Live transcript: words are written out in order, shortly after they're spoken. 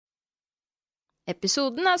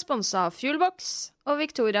Episoden sponset av Fuelbox og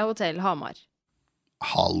Victoria Hotel Hamar.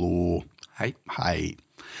 Hallo. Hei. Hei.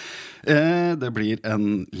 Det blir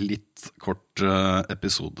en litt kort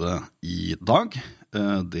episode i dag.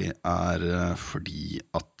 Det fordi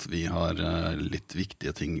at vi har litt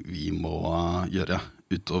viktige ting vi må gjøre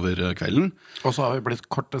utover kvelden. Og så har vi blitt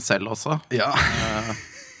korte selv også. Ja.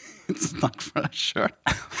 Snakk for deg selv.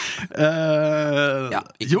 Ja,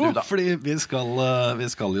 ikke jo, du da. fordi vi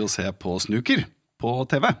skal jo se på snooker på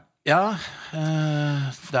TV. Ja,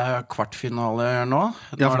 det kvartfinaler nå.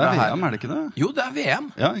 Ja, for det Når VM, det ikke det? Jo, det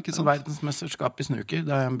VM. Ja, ikke sant? Verdensmesterskap i snooker.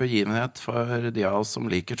 Det en begivenhet for de av oss som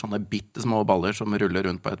liker sånne bittesmå baller som ruller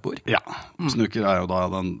rundt på et bord. Ja, snooker jo da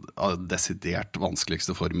den desidert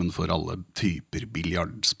vanskeligste formen for alle typer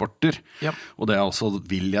biljardsporter. Ja. Og det også,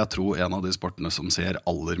 vil jeg tro, en av de sportene som ser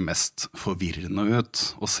aller mest forvirrende ut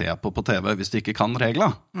å se på TV hvis du ikke kan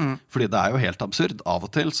regler. Fordi det jo helt absurd. Av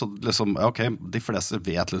og til, så liksom, ok, de fleste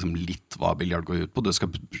vet liksom litt hva biljard går ut på. Du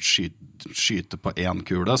skal skyte på en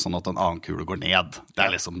kule, sånn at en annen kule går ned. Det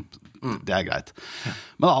liksom, det greit.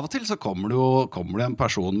 Men av og til så kommer det en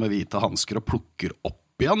person med hvite handsker og plukker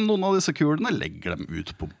opp igjen noen av disse kulene, legger dem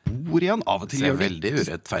ut på bord igjen. Av og til Det gjør de veldig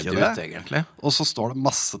urettferdig ikke ut, egentlig. Og så står det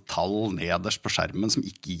masse tall nederst på skjermen som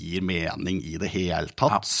ikke gir mening i det hele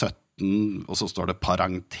tatt. 17, og så står det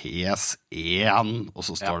parentes 1, og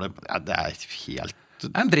så står det, ja, det helt...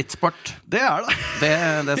 En drittsport. Det det.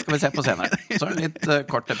 Det skal vi se på senere. Så en litt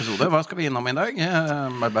kort episode. Hva skal vi innom i dag?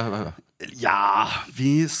 Ja,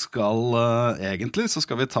 vi skal egentlig så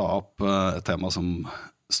skal vi ta opp et tema som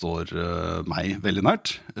står meg veldig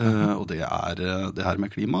nært, og det det her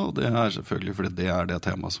med klima, og det selvfølgelig fordi det det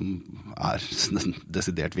tema som den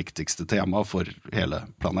desidert viktigste tema for hele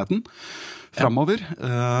planeten fremover,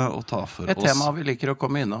 og ta for oss... Et tema vi liker å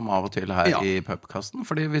komme innom av og til her Ja. i pubcasten,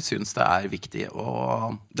 fordi vi synes det viktig å...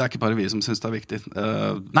 Det ikke bare vi som synes det viktig.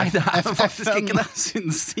 Nei, det faktisk ikke det.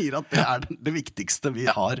 Sier at det det viktigste vi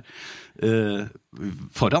har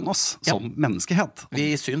foran oss som menneskehet. Vi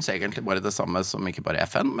synes egentlig bare det samme som ikke bare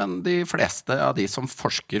FN, men de fleste av de som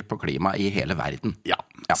forsker på klima i hele verden. Ja,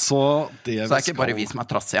 Ja. så det Så det ikke bare vi som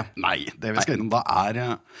trassige. Nei, det vi skal innom da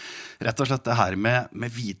rett og slett det her med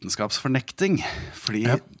vitenskapsfornekting. Fordi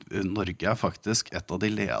Norge faktisk et av de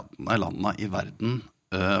ledende landene i verden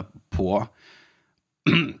på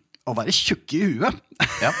å være tjukke i huet.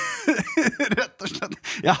 Ja. Rett og slett.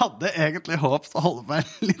 Jeg hadde egentlig håpet å holde meg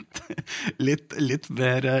litt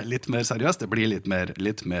mer seriøst. Det blir litt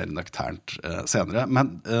mer nøkternt senere.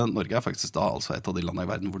 Men Norge faktisk da altså et av de landene i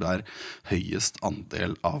verden hvor det høyest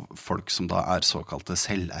andel av folk som da såkalte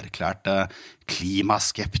selverklærte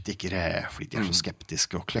klimaskeptikere, fordi de så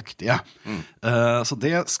skeptiske og kløktige. Så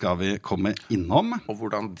det skal vi komme innom. Og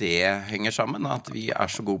hvordan det henger sammen, at vi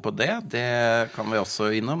så gode på det, det kan vi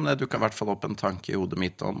også innom. Det dukker i hvert fall opp en tanke i hodet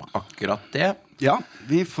mitt om akkurat det. Ja,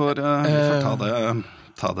 vi får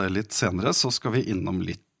ta det litt senere, så skal vi innom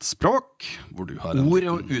litt språk, hvor du har Ord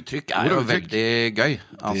og uttrykk jo uttrykk. veldig gøy.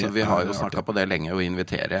 Altså, Det vi har jo artig. snakket på det lenge, å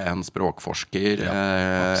invitere en språkforsker,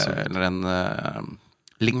 eller en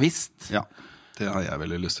lingvist. Ja, det har jeg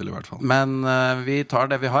veldig lyst til i hvert fall. Men vi tar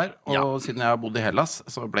det vi har, og Ja. siden jeg har bodd i Hellas,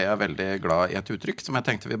 så ble jeg veldig glad i et uttrykk som jeg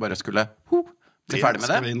tenkte vi bare skulle bli ferdig med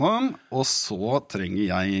skal vi det. innom, og så trenger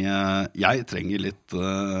jeg trenger litt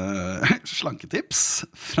slanketips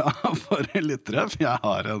fra våre lyttere, for jeg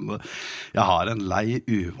har en lei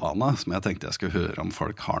uvane som jeg tenkte jeg skulle høre om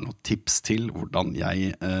folk har noen tips til hvordan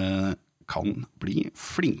jeg kan bli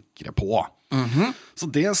flinkere på. Så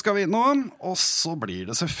det skal vi innom, og så blir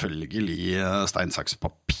det selvfølgelig stein, saks,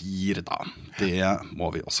 papir da. Det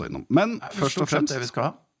må vi også innom. Men først og fremst det vi skal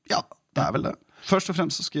ha. ja, det vel det. Først og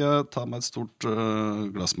fremst så skal jeg ta meg et stort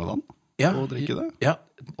glass med vann og drikke det. Ja,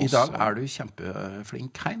 i Også- dag du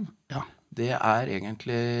kjempeflink, Hein. Ja. Det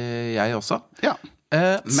egentlig jeg også. Ja.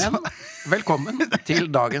 Men velkommen til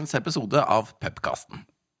dagens episode av Pubcasten.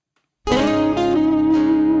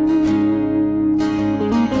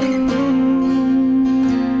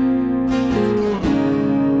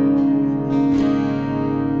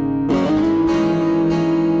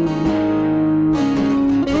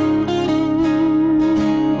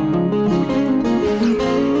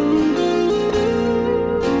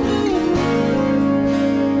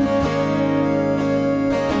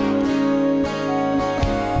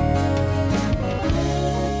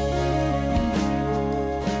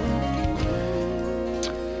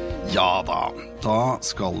 Ja da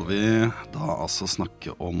skal vi da altså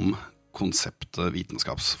snakke om konseptet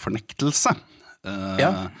vitenskapsfornektelse.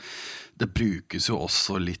 Ja. Det brukes jo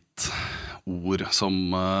også litt ord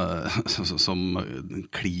som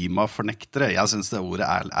klimafornektere. Jeg synes det ordet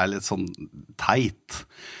litt sånn teit.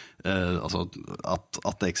 altså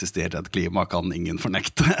at det eksisterer et klima kan ingen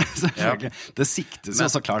fornekte, selvfølgelig. Ja. Det siktes jo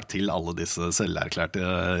så klart til alle disse selverklærte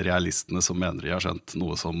realistene som mener de har skjønt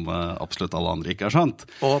noe som absolutt alle andre ikke har skjønt.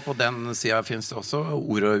 Og på den siden finnes det også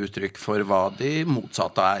ord og uttrykk for hva de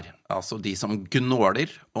motsatte er. Altså de som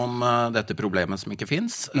gnåler om dette problemet som ikke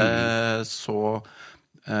finnes. Så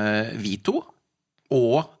vi to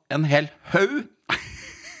og en hel haug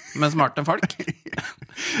med smarte folk.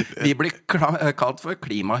 De blir kalt for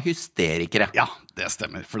klimahysterikere. Ja, det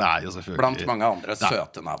stemmer, for det er jo selvfølgelig blant mange andre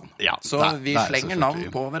søte navn. Ja, så vi slenger navn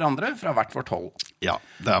på hverandre fra hvert vårt hold. Ja,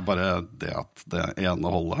 det er bare det at det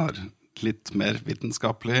ene holdet har litt mer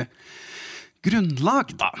vitenskapelig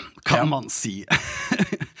grunnlag, da, kan man si.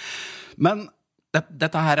 Men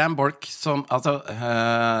dette her er en bolk som, altså,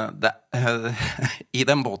 i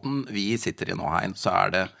den båten vi sitter i nå, Hein, så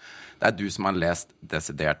er det du som har lest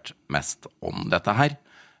desidert mest om dette her.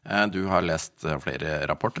 Du har lest flere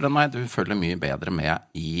rapporter enn meg. Du følger mye bedre med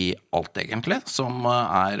i alt egentlig, som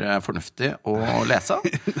er fornuftig å lese.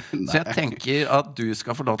 Så jeg tenker at du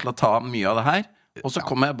skal få lov til å ta mye av det her. Og så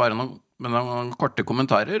kommer jeg bare med noen korte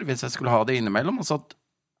kommentarer, hvis jeg skulle ha det innimellom. Og så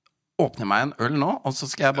åpner jeg meg en øl nå, og så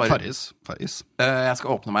skal jeg bare... Farris. Jeg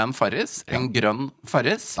skal åpne meg en Farris, en grønn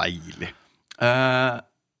Farris. Deilig.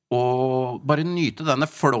 Og bare nyte denne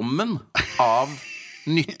flommen av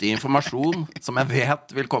nyttig informasjon som jeg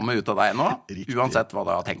vet vil komme ut av deg nå, riktig. Uansett hva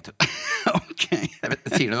du har tenkt ut. Ok.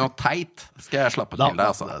 Sier du noe teit, skal jeg slappe til deg,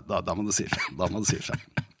 altså. Da må du si fra.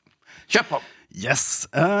 Kjøp på! Yes.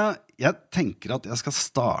 Jeg tenker at jeg skal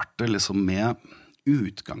starte liksom med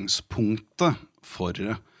utgangspunktet for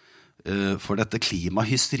dette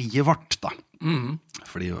klimahysteriet vårt, da.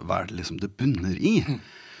 Fordi hva er det liksom det bunner i?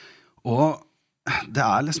 Og det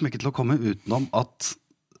er liksom ikke til å komme utenom at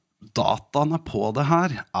dataene på det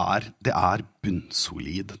her er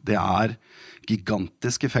bunnsolid. Det er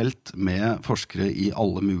gigantiske felt med forskere i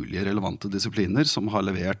alle mulige relevante disipliner som har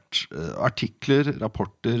levert artikler,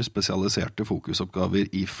 rapporter, spesialiserte fokusoppgaver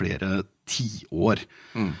i flere 10 år.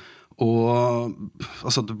 Og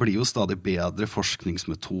altså, det blir jo stadig bedre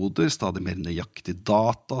forskningsmetoder, stadig mer nøyaktig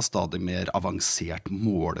data, stadig mer avansert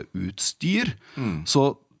måleutstyr. Så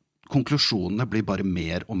konklusjonene blir bare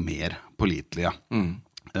mer og mer pålitelige.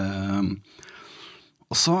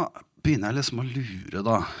 Og så begynner jeg liksom å lure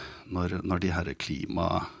da, når de her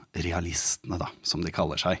klimarealistene da, som de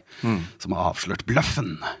kaller seg, som har avslørt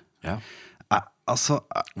bløffen. Ja.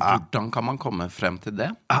 Hvordan kan man komme frem til det?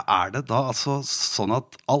 Er det da altså sånn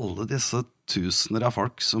at alle disse tusener av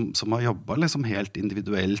folk som har jobbet liksom helt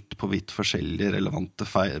individuelt på vidt forskjellige relevante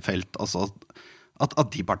felt, altså at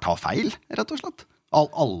de bare tar feil, rett og slett?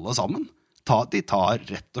 Alle sammen. De tar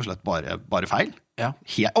rett og slett bare feil. Ja.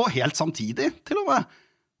 Og helt samtidig, til og med.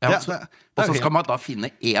 Ja, og så skal man da finne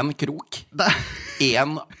en krok.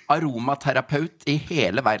 En aromaterapeut i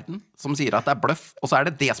hele verden som sier at det er bløff, og så er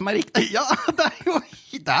det som er riktig. Ja,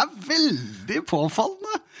 det er veldig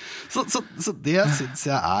påfallende. Så det synes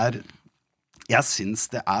jeg synes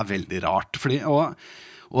det er veldig rart. Fordi å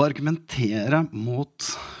argumentere mot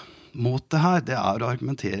det her, det er å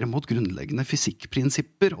argumentere mot grunnleggende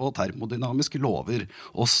fysikkprinsipper og termodynamiske lover,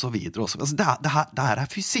 og så videre. Altså, det her er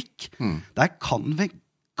fysikk. Det kan vi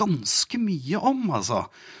ganske mye om, altså.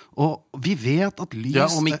 Og vi vet at lys... Ja,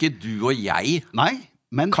 om ikke du og jeg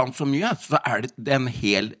kan så mye, så er det en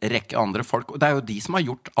hel rekke andre folk. Og det er jo de som har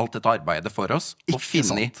gjort alt dette arbeidet for oss.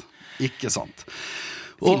 Ikke sant.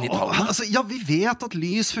 Altså, ja, vi vet at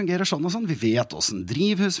lys fungerer sånn og sånn. Vi vet hvordan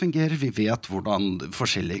drivhus fungerer. Vi vet hvordan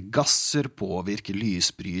forskjellige gasser påvirker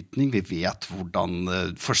lysbrytning. Vi vet hvordan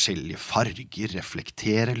forskjellige farger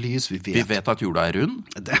reflekterer lys. Vi vet at jorda er rund.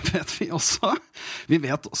 Det vet vi også. Vi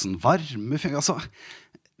vet hvordan varme fungerer. Altså,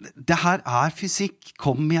 det her er fysikk.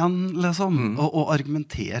 Kom igjen, liksom. Og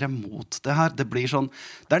argumentere mot det her. Det blir sånn,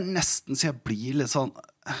 det er nesten så jeg blir litt sånn,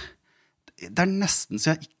 det er nesten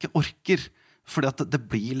så jeg ikke orker. Fordi at det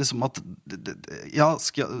blir liksom at ja,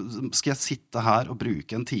 skal jeg sitte her og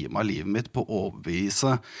bruke en time av livet mitt på å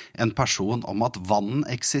overbevise en person om at vann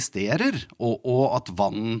eksisterer, og at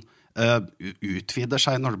vann utvider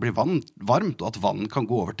seg når det blir varmt, og at vann kan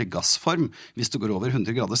gå over til gassform hvis det går over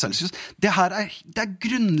 100 grader Celsius. Det er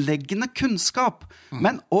grunnleggende kunnskap.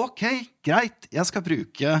 Men ok, greit, jeg skal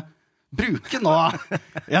bruke nå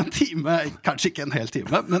en time, kanskje ikke en hel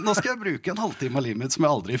time, men nå skal jeg bruke en halvtime av livet mitt som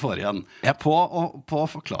jeg aldri får igjen, på å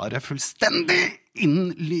forklare fullstendig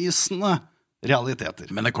innlysende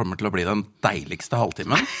realiteter. Men det kommer til å bli den deiligste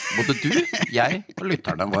halvtimen både du, jeg og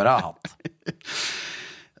lytterne våre har hatt.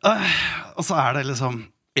 Og så er det liksom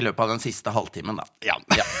i løpet av den siste halvtimen da. Ja.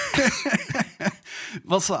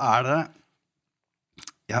 Og så er det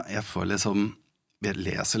jeg får liksom jeg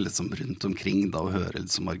leser litt som rundt omkring da, og hører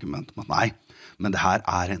litt som argument om at nei, men det her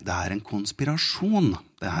er en konspirasjon,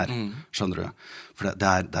 det her, skjønner du? For det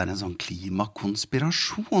er en sånn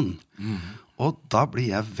klimakonspirasjon. Og da blir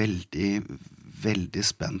jeg veldig, veldig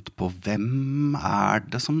spent på hvem er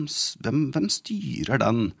det som, hvem styrer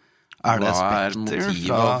den? Er det hva er Spekter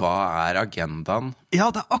motivet, og hva er agendaen? Ja,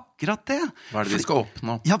 det er akkurat det. Hva er det de skal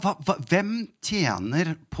oppnå? Ja, hvem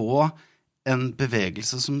tjener på en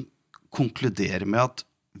bevegelse som konkluderer med at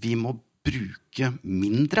vi må bruke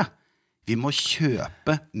mindre? Vi må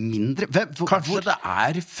kjøpe mindre. Kanskje det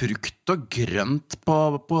er frukt og grønt på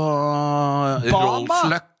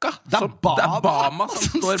Rolfsløkka? Det er Bama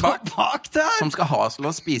som står bak der. som skal ha oss til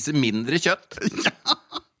å spise mindre kjøtt.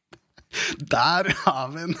 Der har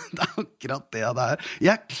vi den. Det er akkurat det det er.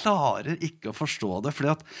 Jeg klarer ikke å forstå det,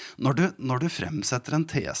 fordi at når du fremsetter en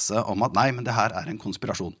tese om at nei, men det her er en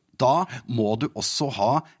konspirasjon, da må du også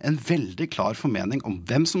ha en veldig klar formening om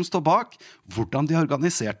hvem som står bak, hvordan de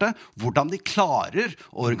organiserte, hvordan de klarer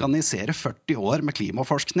å organisere 40 år med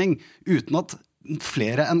klimaforskning uten at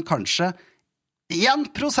flere enn kanskje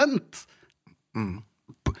 1%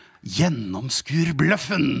 gjennomskur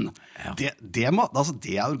bløffen. Ja. Det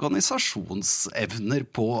er organisasjonsevner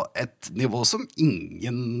på et nivå som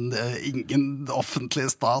ingen offentlig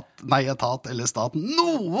etat eller stat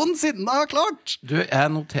noensinne har klart. Du,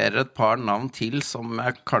 jeg noterer et par navn til som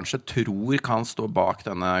jeg kanskje tror kan stå bak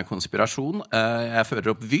denne konspirasjonen. Jeg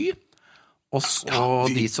fører opp Vy, og så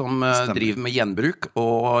de som driver med gjenbruk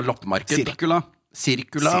og loppemarked.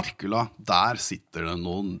 Circula. Der sitter det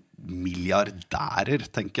noen milliardærer,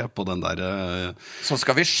 tenker jeg, på den der Så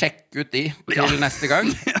skal vi sjekke ut de til neste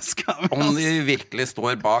gang, om de virkelig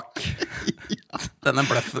står bak denne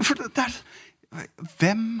bløffen.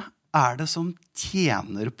 Hvem er det som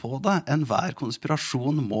tjener på det? Enhver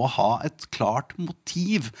konspirasjon må ha et klart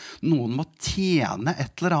motiv. Noen må tjene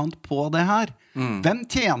et eller annet på det her. Hvem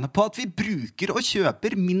tjener på at vi bruker og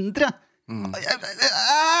kjøper mindre?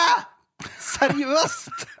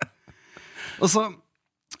 Seriøst! Og så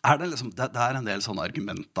er det liksom, det er en del sånne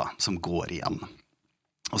argumenter som går igjen.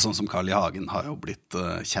 Og sånn som Carl I. Hagen har jo blitt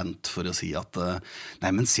kjent for å si at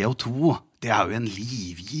nei, men CO2, det er jo en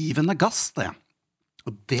livgivende gass, det.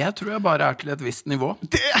 Og det tror jeg bare er til et visst nivå.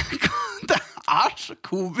 Det er så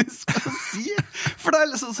komisk å si. For det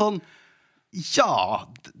er liksom sånn, ja.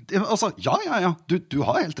 Du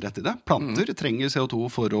har helt rett i det. Planter trenger CO2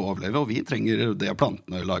 for å overleve, og vi trenger det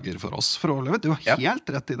plantene lager for oss for å overleve. Du har helt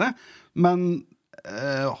rett i det. Men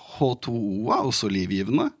H2O er også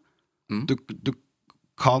livgivende. Du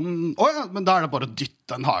kan men da er det bare å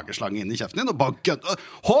dytte en hageslange inn i kjeften din og bare gønne.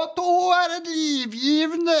 H2O er en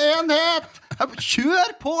livgivende enhet!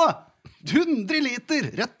 Kjør på! 100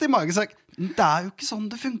 liter rett i magesekk. Det er jo ikke sånn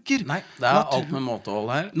det funker. Nei, det er alt med måtehold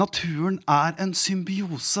her. Naturen er en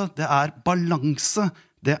symbiose. Det er balanse.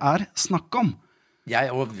 Det er snakk om.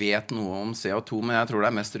 Jeg også vet noe om CO2, men jeg tror det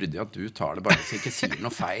er mest ryddig at du tar det bare så ikke sier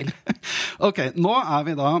noe feil. Ok, nå er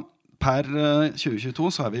vi da per 2022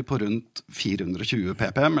 så er vi på rundt 420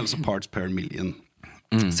 ppm, altså parts per million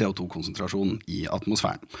CO2-konsentrasjon i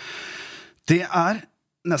atmosfæren. Det er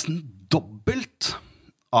nesten dobbelt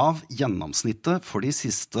av gjennomsnittet for de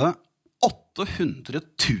siste 800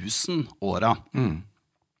 000 åra.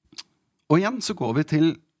 Og igjen så går vi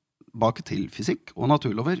tilbake til fysikk og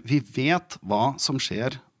naturlover. Vi vet hva som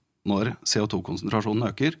skjer når CO2-konsentrasjonen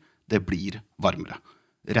øker. Det blir varmere.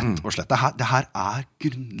 Rett og slett. Det her er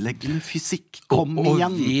grunnleggende fysikk. Kom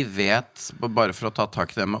igjen! Og vi vet, bare for å ta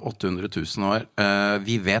tak i det med 800 000 år,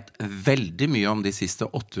 vi vet veldig mye om de siste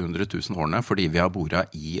 800 000 årene fordi vi har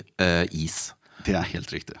boret i is. Det er helt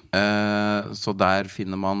riktig. Så der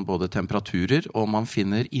finner man både temperaturer, og man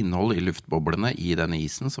finner innhold i luftboblene i denne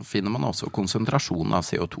isen, så finner man også konsentrasjonen av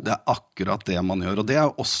CO2. Det er akkurat det man gjør, og det er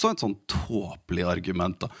også et sånn tåpelig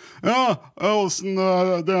argument. Da. Ja,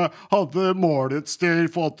 hvordan det hadde målutstyr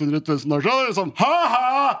for 800 000 år siden, liksom,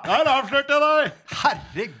 ha-ha, der avslørte jeg deg!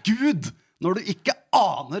 Herregud! Når du ikke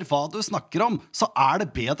aner hva du snakker om, så er det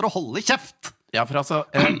bedre å holde kjeft! Ja, for altså,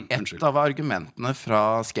 et av argumentene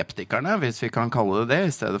fra skeptikerne, hvis vi kan kalle det det,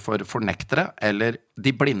 i stedet for fornektere, eller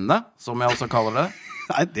de blinde, som jeg også kaller det.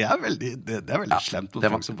 Nei, det er veldig slemt.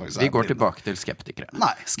 Vi går tilbake til skeptikere.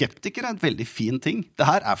 Nei, skeptikere er en veldig fin ting. Det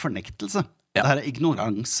her er fornektelse. Det her er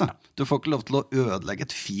ignoranse. Du får ikke lov til å ødelegge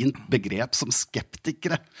et fint begrep som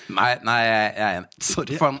skeptikere. Nei, jeg er enig.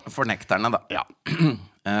 Sorry. Fornekterne, da. Ja.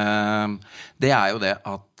 Det er jo det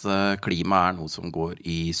at klima er noe som går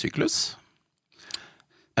i syklus.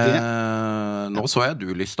 Nå så jeg du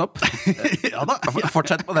lyst opp. Ja da.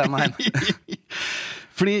 Fortsett på den her.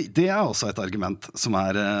 Fordi det er også et argument som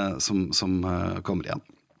kommer igjen.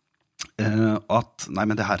 at nei,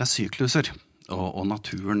 men det her sykluser. Og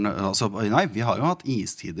naturen, altså, nei, vi har jo hatt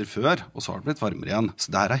istider før, og så har det blitt varmere igjen. Så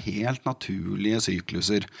det her helt naturlige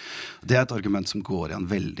sykluser. Det et argument som går igjen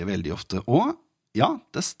veldig, veldig ofte. Og ja,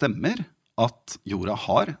 det stemmer at jorda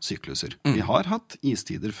har sykluser. Vi har hatt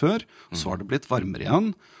istider før, så har det blitt varmere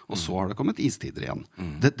igjen, og så har det kommet istider igjen.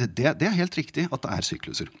 Det helt riktig at det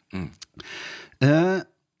sykluser.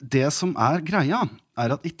 Det som greia,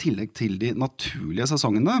 at i tillegg til de naturlige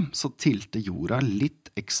sesongene, så tilter jorda litt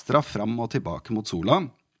ekstra fram og tilbake mot sola,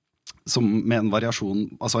 som med en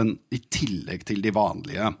variasjon, altså i tillegg til de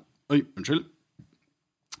vanlige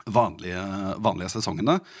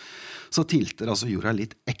sesongene, så tilter altså jorda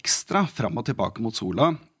litt ekstra fram og tilbake mot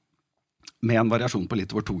sola, med en variasjon på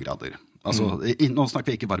litt over 2 grader. Altså, nå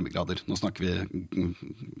snakker vi ikke varmegrader, nå snakker vi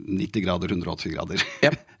 90 grader, 180 grader.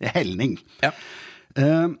 Yep. Helning. Ja.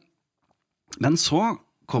 Men så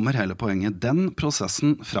kommer hele poenget. Den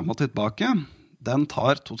prosessen fram og tilbake, den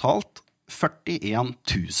tar totalt 41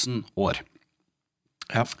 000 år.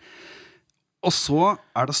 Ja. Og så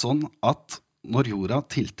det sånn at når jorda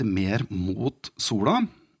tilter mer mot sola,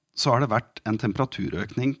 så har det vært en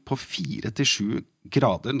temperaturøkning på 4 til 7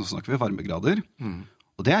 grader, nå snakker vi varmegrader,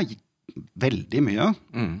 og det veldig mye.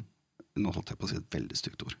 Nå holdt jeg på å si et veldig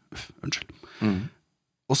stygt ord. Unnskyld.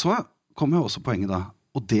 Og så kommer jo også poenget da,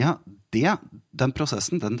 og den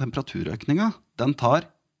prosessen, den temperaturøkningen, den tar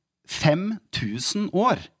 5000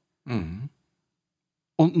 år.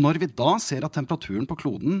 Og når vi da ser at temperaturen på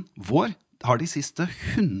kloden vår har de siste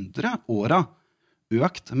 100 årene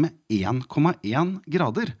økt med 1,1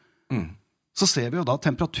 grader, så ser vi jo da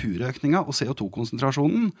temperaturøkningen og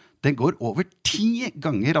CO2-konsentrasjonen, den går over 10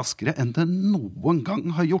 ganger raskere enn det noen gang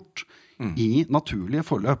har gjort i naturlige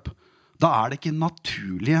forløp. Da det ikke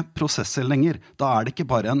naturlige prosesser lenger. Da det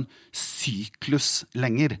ikke bare en syklus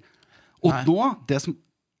lenger. Og nå,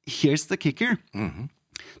 here's the kicker,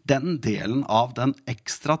 den delen av den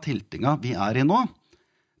ekstra tiltinga vi i nå,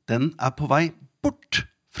 den på vei bort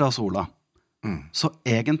fra sola. Så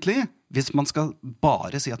egentlig, hvis man skal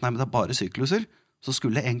bare si at nei, men det bare sykluser, så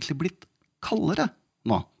skulle det egentlig blitt kaldere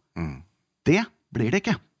nå. Det blir det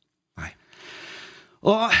ikke. Nei.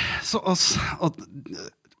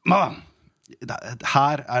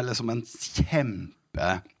 Her liksom en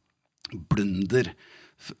kjempeblunder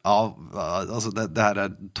av, altså det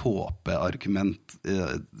her tåpeargument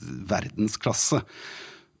verdensklasse.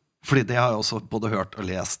 Fordi det har jeg også både hørt og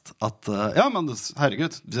lest at, ja, men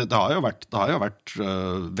herregud, det har jo vært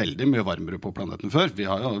veldig mye varmere på planeten før. Vi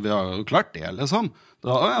har jo klart det, liksom.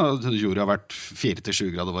 Jorda har vært 4 til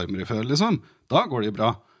 7 grader varmere før, liksom. Da går det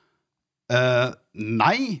bra.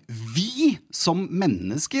 Nei, vi som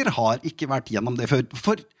mennesker har ikke vært gjennom det før.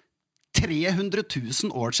 For 300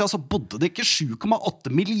 000 år siden så bodde det ikke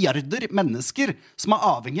 7,8 milliarder mennesker som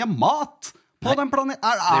avhengig av mat på den planeten.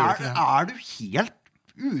 Du helt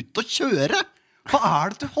ute å kjøre?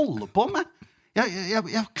 Hva det du holder på med?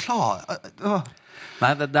 Jeg klarer...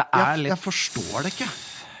 Nei, det litt... Jeg forstår det ikke.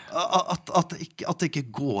 At det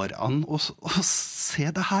ikke går an å se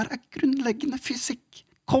det her grunnleggende fysikk.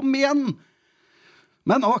 Kom igjen!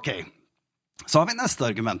 Men ok, så har vi neste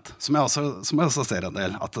argument, som jeg også ser en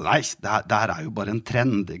del, at nei, det her jo bare en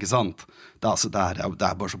trend, ikke sant? Det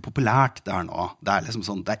bare så populært det nå. Det liksom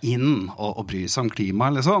sånn, det inn å bry seg om klima,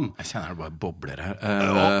 liksom. Jeg kjenner det bare bobler her.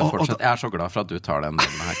 Fortsett, jeg så glad for at du tar den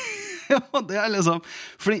delen her. Ja, det liksom,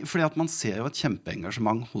 fordi at man ser jo et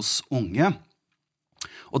kjempeengasjement hos unge,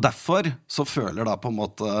 og derfor så føler da på en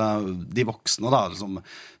måte de voksne da, som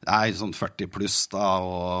sånn 40 pluss da,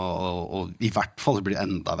 og i hvert fall blir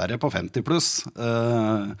enda verre på 50 pluss,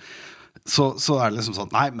 så det liksom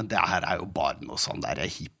sånn, nei, men det her jo bare noe sånn der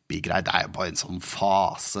hippie-greier, det jo bare en sånn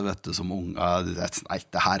fase, vet du, som unge, nei,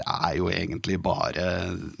 det her jo egentlig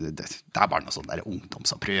bare, det bare noe sånn der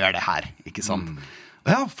ungdomsopprør det her, ikke sant?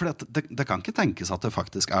 Ja, for det kan ikke tenkes at det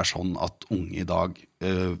faktisk sånn at unge i dag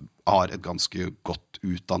har et ganske godt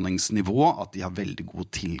utdanningsnivå, at de har veldig god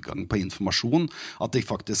tilgang på informasjon, at de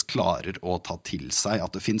faktisk klarer å ta til seg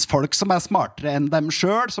at det finnes folk som smartere enn dem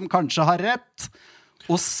selv, som kanskje har rett,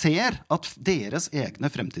 og ser at deres egne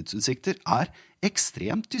fremtidsutsikter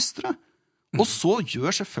ekstremt dystre. Og så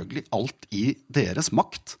gjør selvfølgelig alt i deres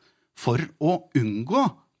makt for å unngå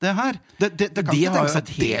det her. Det kan ikke tenke seg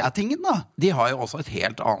det tingen da. De har jo også et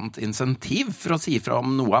helt annet insentiv for å si fra om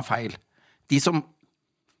noe feil. De som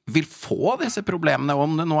vil få disse problemene,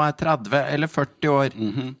 om det nå 30 eller 40 år,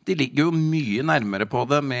 de ligger jo mye nærmere på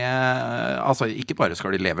det med, altså ikke bare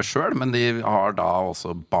skal de leve selv, men de har da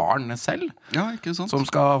også barn selv, ja, ikke sant? Som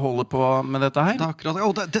skal holde på med dette her. Det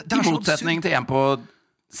akkurat, det I motsetning til en på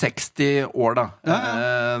 60 år da.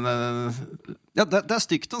 Ja, det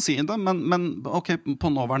stygt å si det, men ok,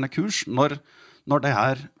 på nåværende kurs, når det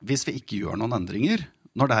her, hvis vi ikke gjør noen endringer,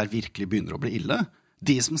 når det her virkelig begynner å bli ille,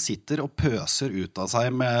 de som sitter og pøser ut av seg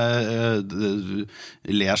med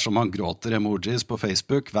ler som han gråter emojis på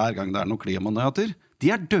Facebook hver gang det er noen klimanyheter, de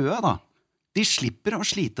er døde da. De slipper å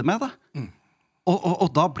slite med det. Og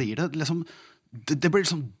da blir det liksom, det blir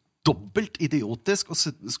liksom dobbelt idiotisk å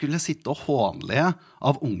skulle sitte og hånle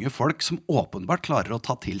av unge folk som åpenbart klarer å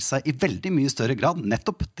ta til seg i veldig mye større grad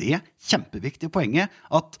nettopp det kjempeviktige poenget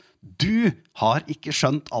at du har ikke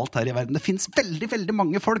skjønt alt her i verden. Det finnes veldig, veldig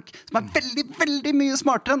mange folk som er veldig, veldig mye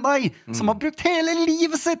smartere enn deg, som har brukt hele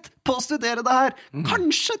livet sitt på å studere det her.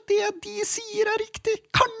 Kanskje det de sier er riktig.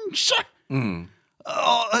 Kanskje!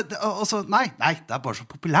 Og så, nei, det er bare så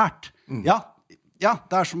populært. Ja,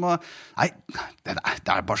 det er som å... Nei, det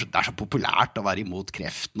er så populært å være imot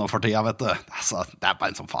kreften og for tida, vet du. Altså, det er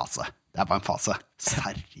bare en sånn fase. Det er bare en fase.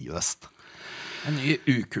 Seriøst. En ny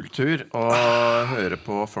ukultur å høre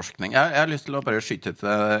på forskning. Jeg har lyst til å bare skyte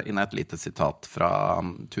inn et lite sitat fra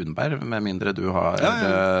Thunberg, med mindre du har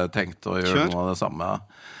tenkt å gjøre noe av det samme.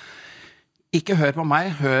 Ikke hør på meg,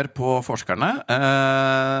 hør på forskerne.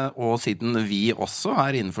 Og siden vi også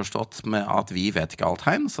er innforstått med at vi vet ikke alt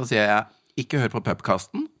Hein, så sier jeg ikke hør på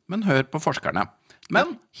pubcasten, men hør på forskerne.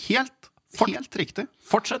 Men helt riktig.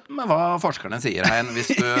 Fortsett med hva forskerne sier, Hein,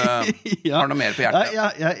 hvis du har noe mer på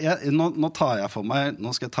hjertet. Nå tar jeg for meg,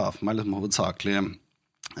 nå skal jeg ta for meg liksom hovedsakelig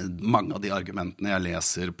mange av de argumentene jeg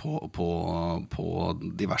leser på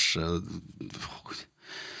diverse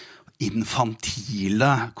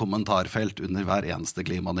infantile kommentarfelt under hver eneste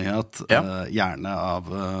klimanyhet, gjerne av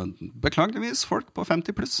beklageligvis folk på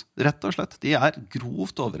 50 pluss, rett og slett. De er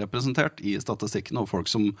grovt overrepresentert i statistikken, og folk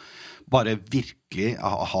som bare virkelig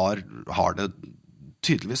har det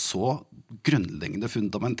tydeligvis så grunnleggende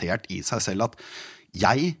fundamentert i seg selv at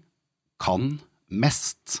jeg kan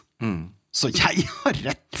mest, så jeg har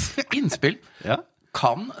rett. Innspill.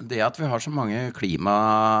 Kan det at vi har så mange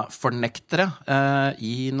klimafornektere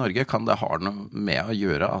i Norge, kan det ha noe med å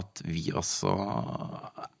gjøre at vi også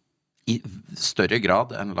i større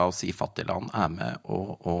grad enn, la oss si, fattige land er med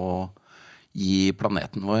å gi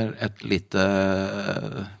planeten vår et lite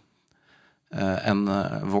en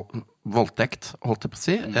voldtekt, holdt jeg på å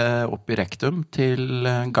si, opp i rektum til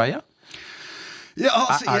Gaia? Ja,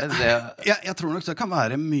 altså, jeg tror nok det kan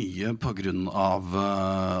være mye på grunn av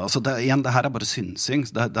altså det her er bare synsing,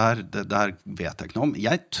 det her vet jeg ikke noe om.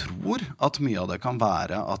 Jeg tror at mye av det kan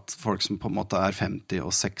være at folk som på en måte er 50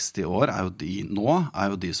 og 60 år er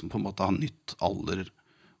jo de som på en måte har nytt aller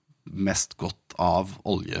mest godt av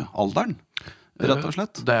oljealderen, rett og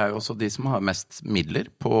slett. Det er jo også de som har mest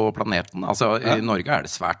midler på planeten. Altså i Norge er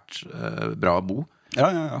det svært bra å bo.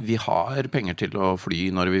 Vi har penger til å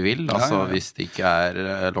fly når vi vil, altså hvis det ikke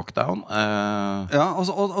er lockdown.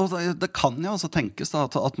 Og det kan jo også tenkes da,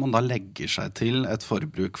 at man da legger seg til et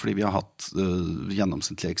forbruk, fordi vi har hatt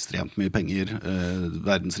gjennomsnittlig ekstremt mye penger,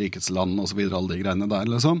 verdens rikeste land og så videre, alle de greiene der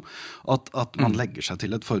liksom, at man legger seg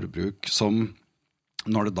til et forbruk som,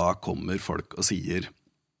 når det da kommer folk og sier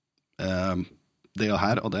det og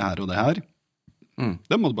her og det her og det her,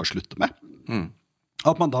 det må du bare slutte med.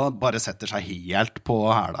 At man da bare setter seg helt på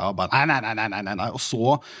hæla og bare nei, og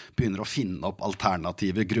så begynner å finne opp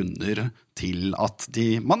alternative grunner til at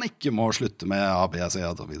man ikke må slutte med A, B, C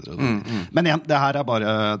og så videre. Men igjen, det her er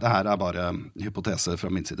bare hypotese fra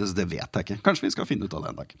min side, så det vet jeg ikke. Kanskje vi skal finne ut av det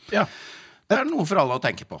en dag. Ja, det er noe for alle å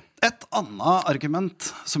tenke på. Et annet argument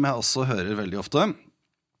som jeg også hører veldig ofte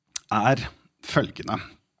er følgende.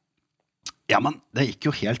 Ja, men det gikk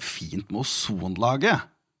jo helt fint med ozonlaget.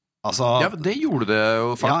 Altså, ja, det gjorde det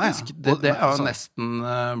jo faktisk. Det har jo nesten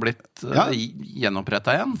blitt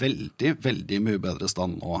gjenopprettet igjen. Veldig, veldig mye bedre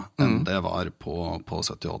stand nå enn det var på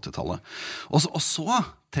 70- og 80-tallet. Og så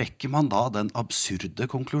trekker man da den absurde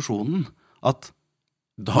konklusjonen at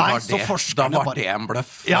da var det en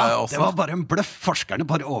bløff. Ja, det var bare en bløff. Forskerne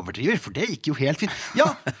bare overdriver, for det gikk jo helt fint.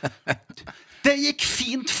 Ja, det gikk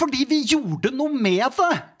fint fordi vi gjorde noe med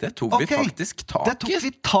det. Det tok vi faktisk tak i. Det tok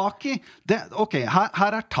vi tak i.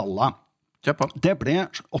 Her er tallet. Det ble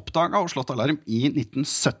oppdaget og slått alarm i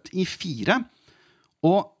 1974.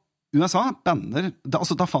 Og USA banner,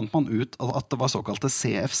 da fant man ut at det var såkalte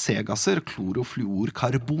CFC-gasser,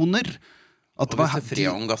 klorofluorkarboner. Og disse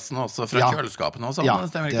freongassene også fra kjøleskapene og sånn,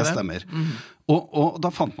 stemmer ikke det? Ja, det stemmer. Og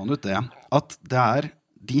da fant man ut det, at det er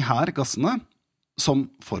de her gassene som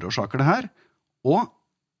forårsaker det her, og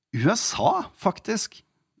USA faktisk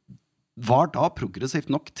var da progressivt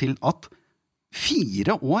nok til at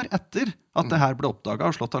 4 år etter at det her ble oppdaget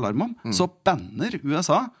og slått alarm om, så banner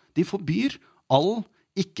USA, de forbyr all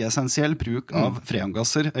ikke-essensiell bruk av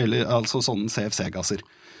freongasser, eller altså sånne CFC-gasser,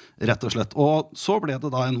 rett og slett. Og så ble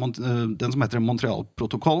det da den som heter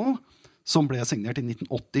Montreal-protokollen, som ble signert i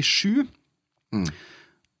 1987,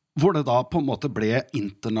 hvor det da på en måte ble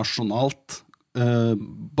internasjonalt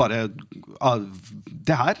bare,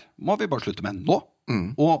 det her må vi bare slutte med nå.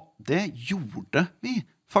 Og det gjorde vi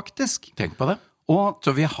faktisk. Tenk på det.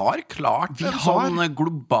 Så vi har klart en sånn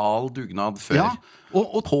global dugnad før, ja,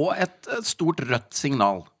 og på et stort rødt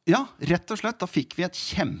signal. Ja, rett og slett. Da fikk vi et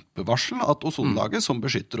kjempevarsel at ozonlaget, som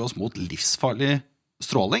beskytter oss mot livsfarlig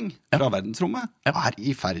stråling fra verdensrommet,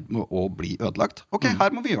 i ferd med å bli ødelagt. Ok,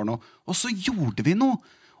 her må vi gjøre noe. Og så gjorde vi noe.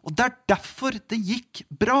 Og det derfor det gikk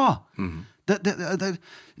bra. Det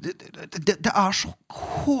så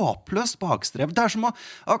håpløst bakstrev. Det som å,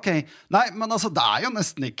 ok, nei, men altså, det jo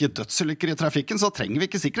nesten ikke dødsulykker i trafikken, så trenger vi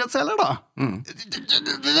ikke sikkerhetsseler da.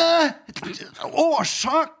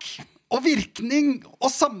 Årsak og virkning og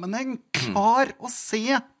sammenheng, klar å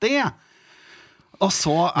se det. Og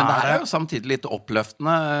så men det jo samtidig litt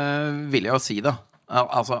oppløftende, vil jeg jo si da.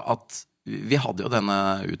 Altså at vi hadde jo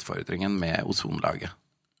denne utfordringen med ozonlaget.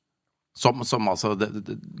 Som altså,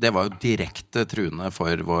 det var jo direkte truende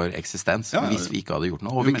for vår eksistens hvis vi ikke hadde gjort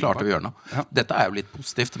noe, og vi klarte å gjøre noe. Dette jo litt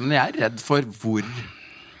positivt, men jeg redd for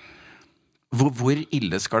hvor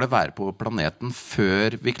ille skal det være på planeten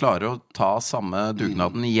før vi klarer å ta samme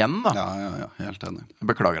dugnaden igjen da? Ja, helt enig.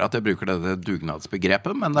 Jeg beklager at jeg bruker det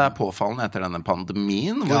dugnadsbegrepet, men det påfallende etter denne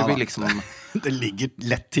pandemien, hvor vi liksom... Det ligger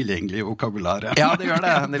lett tilgjengelig i vokabularet. Ja, det gjør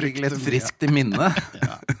det. Det ligger litt friskt i minnet.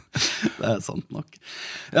 Ja, det sant nok.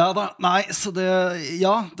 Ja da, nei, så det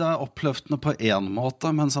oppløftende på en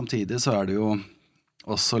måte, men samtidig så det jo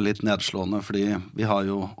også litt nedslående, fordi vi har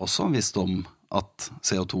jo også visst om at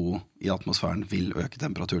CO2 i atmosfæren vil øke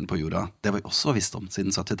temperaturen på jorda. Det var jo også visst om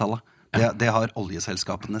siden 70-tallet. Det har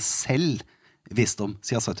oljeselskapene selv visst om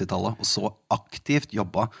siden 70-tallet, og så aktivt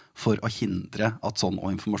jobba for å hindre at sånn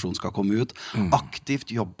informasjon skal komme ut.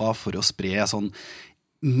 Aktivt jobba for å spre sånn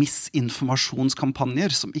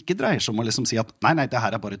misinformasjonskampanjer som ikke dreier seg om å liksom si at nei, det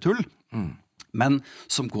her bare tull, men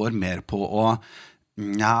som går mer på å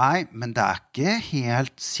nei, men det ikke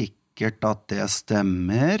helt sikkert at det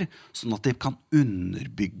stemmer, sånn at de kan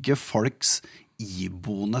underbygge folks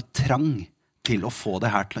iboende trang til å få det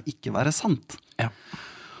her til å ikke være sant. Ja.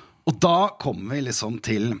 Og da kommer vi liksom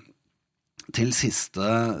til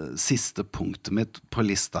siste punktet mitt på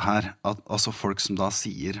lista her, at, altså folk som da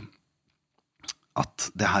sier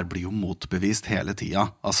at det her blir jo motbevist hele tida.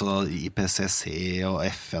 Altså IPCC og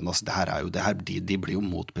FN, altså de blir jo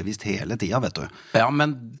motbevist hele tida, vet du. Ja,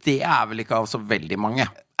 men det vel ikke av så veldig mange.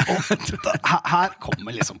 Her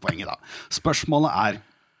kommer liksom poenget da. Spørsmålet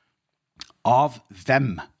av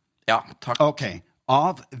hvem? Ja, takk. Ok,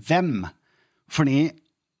 av hvem? Fordi,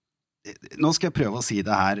 nå skal jeg prøve å si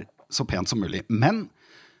det her så pent som mulig, men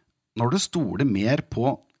når du stoler mer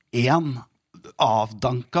på en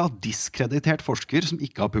avdanka, diskreditert forsker som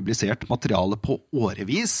ikke har publisert materiale på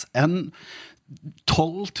årevis enn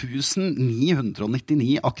 12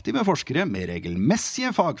 999 aktive forskere med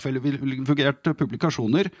regelmessige fagfellevurderte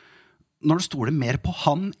publikasjoner, når du stoler mer på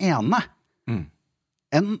han ene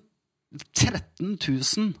enn 13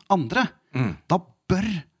 000 andre, da bør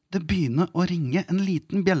det begynne å ringe en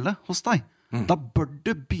liten bjelle hos deg. Da bør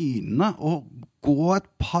det begynne å gå et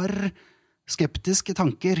par skeptiske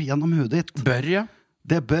tanker gjennom hodet ditt. Bør, ja.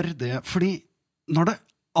 Det bør det, fordi når det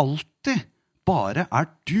alltid bare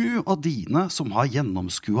du og dine som har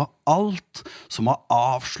gjennomskuet alt, som har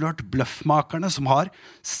avslørt bløffmakerne, som har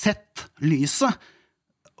sett lyset,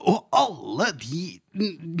 og alle de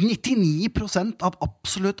 99% av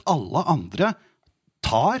absolutt alle andre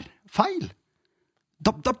tar feil,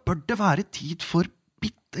 da bør det være tid for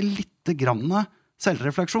bitte lite grann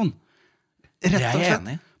selvrefleksjon. Rett og slett.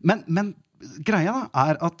 Enig. Men greia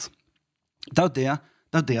da at det jo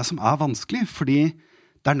det som vanskelig, fordi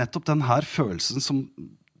det nettopp den her følelsen som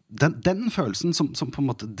den følelsen som på en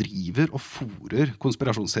måte driver og forer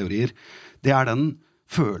konspirasjonsteorier, det den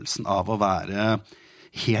følelsen av å være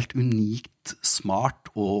helt unikt smart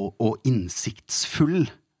og innsiktsfull,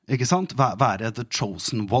 ikke sant? Være the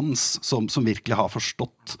chosen ones som virkelig har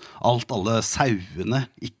forstått alt alle sauene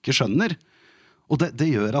ikke skjønner. Og det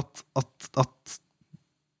gjør at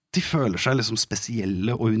de føler seg liksom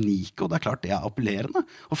spesielle og unike, og det klart det appellerende,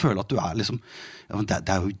 å føle at du liksom, ja, men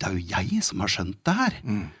det jo jeg som har skjønt det her.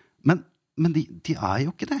 Men de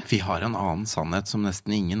jo ikke det. Vi har en annen sannhet som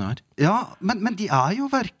nesten ingen har. Ja, men de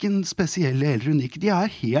jo hverken spesielle eller unike. De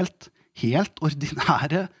helt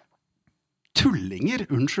ordinære tullinger,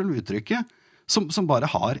 unnskyld uttrykket, som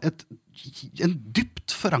bare har en dypt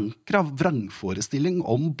dypt forankret vrangforestilling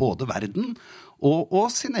om både verden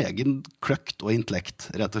og sin egen kløkt og intellekt,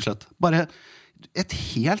 rett og slett. Bare et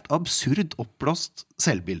helt absurd oppblåst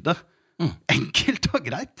selvbilde. Enkelt og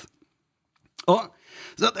greit. Og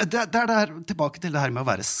så det er tilbake til det her med å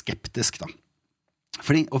være skeptisk, da.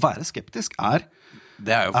 Fordi å være skeptisk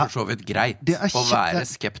Det er jo for så vidt greit å være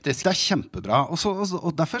skeptisk. Det er kjempebra.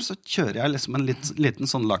 Og derfor så kjører jeg liksom en liten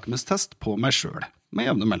sånn lakmustest på meg selv, med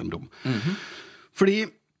jevne mellomrom. Fordi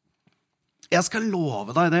jeg skal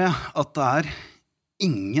love deg det, at det er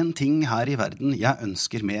ingenting her i verden jeg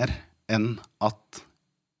ønsker mer enn at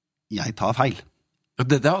jeg tar feil.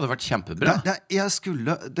 Det hadde vært kjempebra.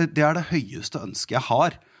 Det er det høyeste ønsket jeg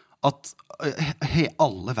har, at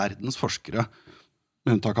alle verdens forskere,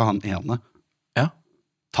 med unntak av han ene,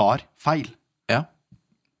 tar feil. Ja.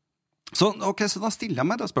 Så da stiller jeg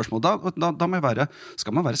meg det spørsmålet. Da må jeg være,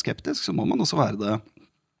 skal man være skeptisk, så må man også være det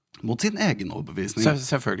mot sin egen overbevisning.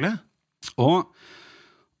 Selvfølgelig. Og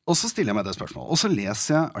så stiller jeg meg det spørsmålet. Og så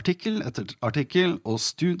leser jeg artikkel etter artikkel og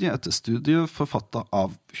studie etter studie forfattet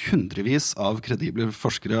av hundrevis av kredible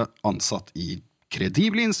forskere ansatt i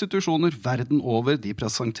kredible institusjoner verden over. De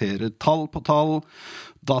presenterer tall på tall,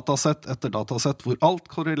 datasett etter datasett, hvor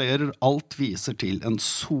alt korrelerer, alt viser til en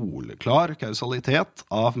soleklar kausalitet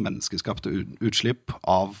av menneskeskapte utslipp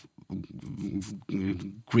av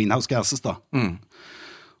greenhouse gases, da.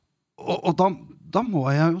 Og da må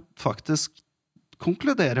jeg jo faktisk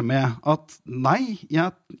konkludere med at nei,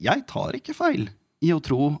 jeg tar ikke feil i å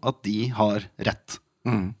tro at de har rett.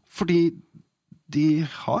 Fordi de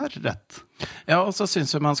har rett. Ja, og så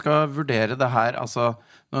synes jeg man skal vurdere det her, altså,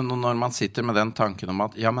 når man sitter med den tanken om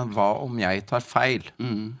at, ja, men hva om jeg tar feil?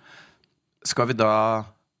 Skal vi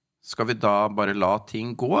da bare la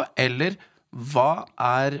ting gå, eller hva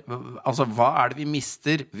er det vi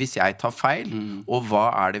mister hvis jeg tar feil, og hva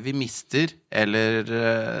er det vi mister,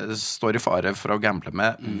 eller står i fare for å gamble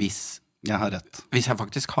med hvis jeg har rett. Hvis jeg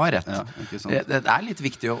faktisk har rett. Ja, ikke sant? Det er litt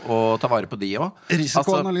viktig å ta vare på de også.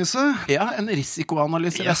 Risikoanalyse. En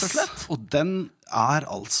risikoanalyse, rett og slett. Og den er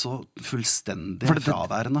altså fullstendig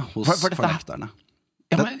fraværende hos fornekterne.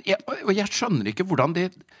 Ja, men jeg skjønner ikke hvordan de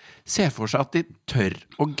ser for seg at de tør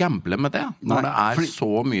å gamble med det, når det er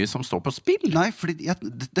så mye som står på spill. Nei, fordi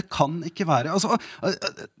det kan ikke være, altså,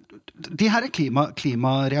 de her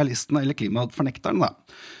klimarealistene, eller klimafornekterne, da,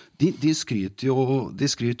 de skryter jo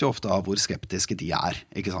ofte av hvor skeptiske de er,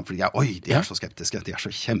 ikke sant? Fordi de er så skeptiske, de er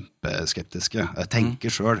så kjempeskeptiske. Jeg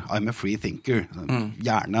tenker selv, I'm a free thinker.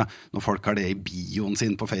 Gjerne, når folk har det i bioen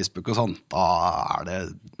sin på Facebook og sånn, da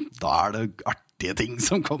er det artige ting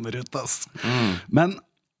som kommer ut, ass. Men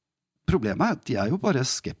problemet er at de er jo bare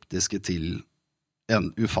skeptiske til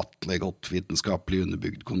en ufattelig godt vitenskapelig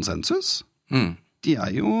underbygd konsensus. De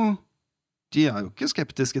er jo ikke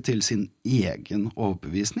skeptiske til sin egen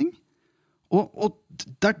overbevisning. Og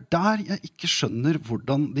det er der jeg ikke skjønner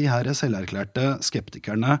hvordan de her selverklærte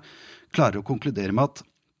skeptikerne klarer å konkludere med at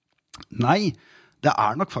nei, det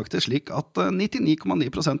er nok faktisk slik at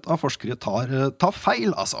 99,9% av forskere tar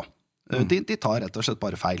feil, altså. De tar rett og slett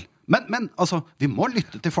bare feil. Men altså, vi må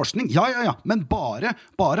lytte til forskning. Ja, men bare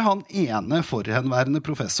han ene forhenværende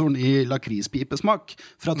professoren i lakrispipesmak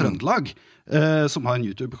fra Trøndelag, som har en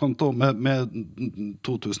YouTube-konto med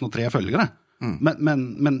 2003 følgere.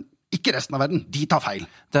 Men ikke resten av verden. De tar feil.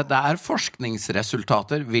 Det er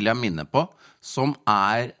forskningsresultater, vil jeg minne på, som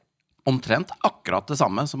er omtrent akkurat det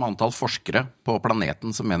samme som antall forskere på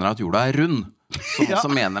planeten som mener at jorda er rund. Som også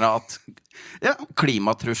mener at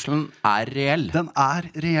klimatrusselen er reell. Den er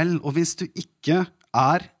reell, og hvis du ikke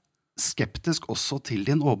er skeptisk også til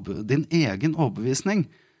din egen overbevisning,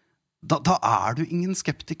 da er du ingen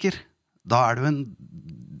skeptiker. Da er du en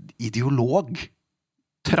ideolog.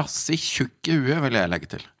 Trassig tjukk i huet, vil jeg legge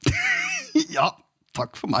til. Ja,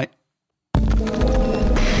 takk for meg.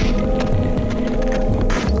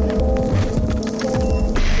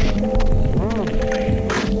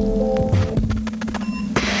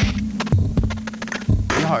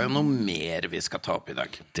 Vi har jo noe mer vi skal ta opp i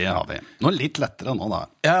dag. Det har vi. Noe litt lettere nå, da.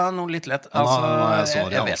 Ja, noe litt lett. Altså,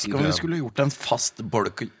 jeg vet ikke om vi skulle gjort en fast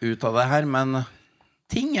bolk ut av det her, men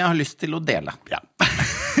ting jeg har lyst til å dele. Ja.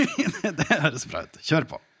 Det høres bra ut. Kjør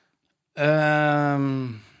på.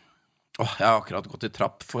 Jeg har akkurat gått i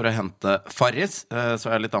trapp for å hente Farris, så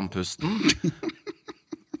jeg er litt andpusten.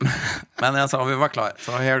 Men jeg sa vi var klar,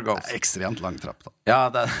 så here goes. Ekstremt lang trapp, da. Ja,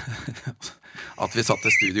 at vi satt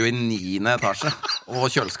i studio i 9. etasje og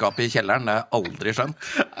kjøleskapet i kjelleren, det har jeg aldri skjønt.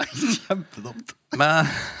 Kjempedumt. Men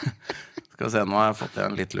Skal vi se, nå har jeg fått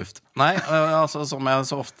igjen litt luft. Nei, altså som jeg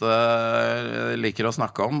så ofte liker å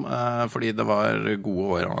snakke om, fordi det var gode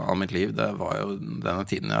år av mitt liv, det var jo denne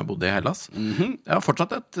tiden jeg bodde i Hellas. Jeg har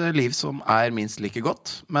fortsatt et liv som minst like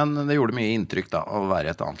godt, men det gjorde mye inntrykk da, å være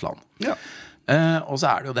i et annet land. Ja. Og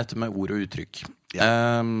så det jo dette med ord og uttrykk.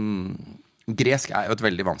 Gresk jo et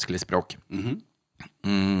veldig vanskelig språk.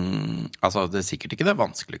 Altså det sikkert ikke det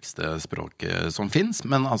vanskeligste språket som finnes,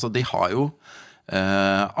 men altså de har jo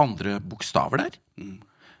andre bokstaver der.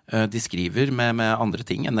 De skriver med andre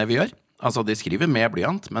ting enn det vi gjør. Altså de skriver med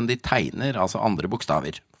blyant, men de tegner altså andre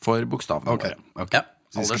bokstaver for bokstavene våre. Okay. Ja,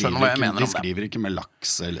 alle skjønner hva jeg mener om det. De skriver ikke med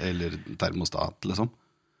laks eller termostat, liksom?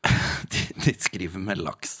 de skriver med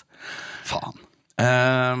laks. Faen.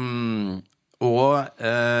 Og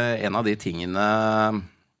en av de tingene,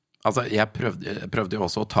 altså jeg prøvde jo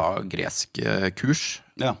også å ta gresk kurs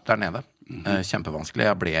der nede. Kjempevanskelig,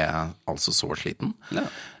 jeg ble altså så sliten.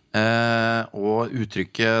 Og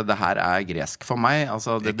uttrykket det her gresk for meg,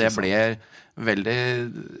 altså det ble veldig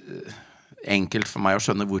enkelt for meg å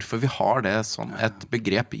skjønne hvorfor vi har det som et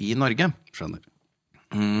begrep i Norge. Skjønner.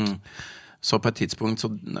 Så på et tidspunkt så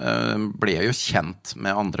ble jeg jo kjent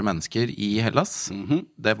med andre mennesker i Hellas.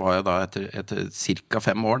 Det var jo da etter cirka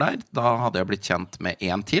 5 år der. Da hadde jeg blitt kjent med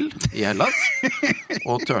en til i Hellas,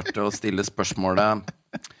 og tørte å stille spørsmålet,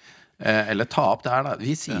 eller ta opp det her da.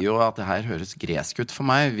 Vi sier jo at det her høres gresk ut for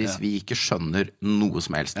meg, hvis vi ikke skjønner noe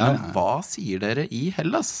som helst. Men hva sier dere i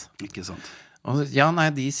Hellas? Ikke sant. Og, nei,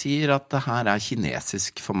 de sier at det her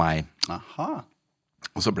kinesisk for meg. Aha.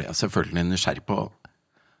 Og så ble jeg selvfølgelig nysgjerrig på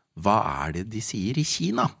hva det de sier i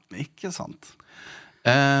Kina? Ikke sant.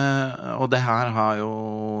 Og det her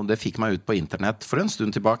det fikk meg ut på internett for en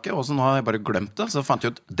stund tilbake, og så nå har jeg bare glemt det, så fant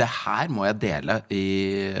jeg ut, det her må jeg dele i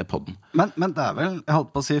podden. Men det vel, jeg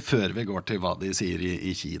holdt på å si, før vi går til hva de sier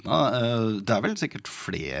i Kina, det vel sikkert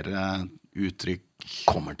flere uttrykk.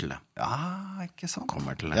 Kommer til det. Ja, ikke sant.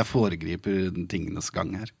 Kommer til det. Jeg foregriper tingenes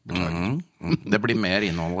gang her. Det blir mer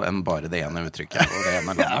innhold enn bare det ene uttrykket. Og det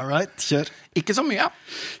ene All right, kjør. Ikke så mye.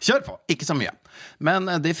 Kjør på. Ikke så mye. Men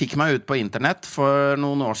det fikk meg ut på internett for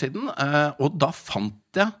noen år siden, og da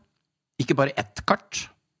fant jeg ikke bare ett kart,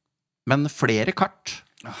 men flere kart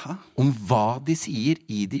om hva de sier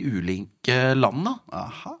i de ulike landene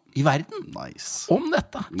i verden om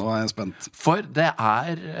dette. Nå jeg spent. For det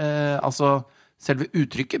altså, selve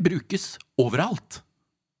uttrykket brukes overalt,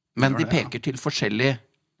 men de peker til forskjellige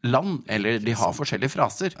land, eller de har forskjellige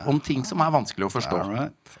fraser om ting som vanskelig å forstå. All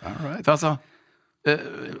right. For altså,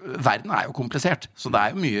 verden jo komplisert, så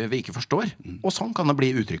det jo mye vi ikke forstår, og sånn kan det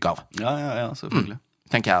bli uttrykk av. Ja, selvfølgelig.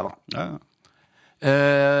 Tenker jeg da.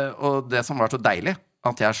 Og det som var så deilig,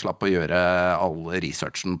 at jeg slapp å gjøre all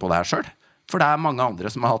researchen på det her selv, for det mange andre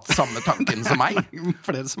som har hatt samme tanken som meg.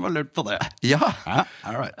 Flere som har lurt på det. Ja.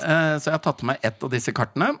 All right. Så jeg har tatt med ett av disse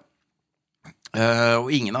kartene, og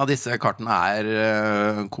ingen av disse kartene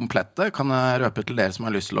komplette. Kan jeg røpe til dere som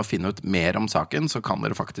har lyst til å finne ut mer om saken, så kan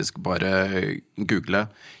dere faktisk bare google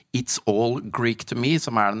It's all Greek to me,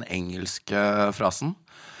 som den engelske frasen.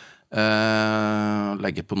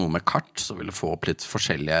 Legge på noe med kart, så vil du få opp litt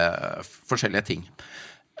forskjellige ting.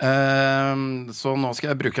 Så nå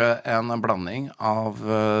skal jeg bruke en blanding av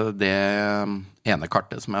det ene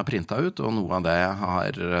kartet som jeg har printet ut, og noe av det jeg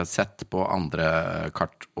har sett på andre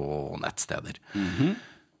kart og nettsteder.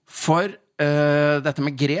 For dette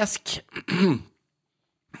med gresk,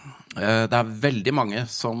 det veldig mange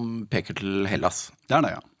som peker til Hellas. Det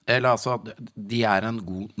det, ja. Eller altså, de en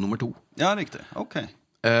god nummer 2. Ja, riktig. Ok.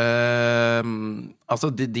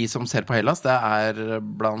 Altså de som ser på Hellas, det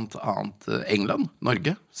blant annet England,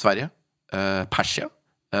 Norge, Sverige, Persia,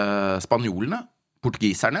 spanjolene,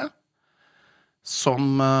 portugiserne,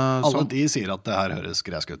 som alle de sier at det her høres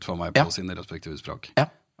gresk ut for meg på sine respektive språk. Ja,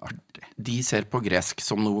 de ser på gresk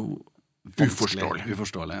som noe uforståelig.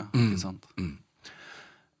 Uforståelig, ja, ikke sant.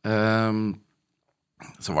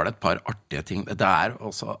 Så var det et par artige ting. Det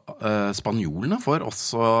også spanjolene får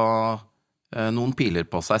også noen piler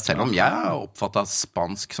på seg, selv om jeg har oppfattet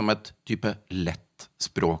spansk som et type lett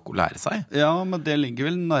språk å lære seg. Ja, men det ligger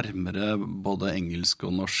vel nærmere både engelsk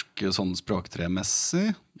og norsk sånn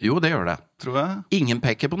språktremessig? Jo, det gjør det. Tror jeg. Ingen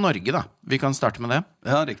peker på Norge da. Vi kan starte med det.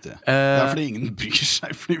 Ja, riktig. Det fordi ingen bryr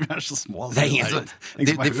seg, fordi vi så små. Det ingen som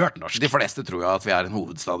har hørt norsk. De fleste tror jo at vi en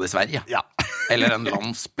hovedstad i Sverige. Ja. Eller en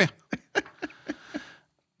landsby.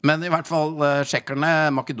 Men i hvert fall tsjekkerne,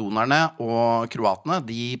 makedonerne og kroatene,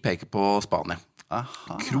 de peker på Spania.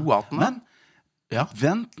 Aha. Kroatene. Men,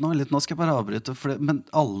 vent nå litt, nå skal jeg bare avbryte, men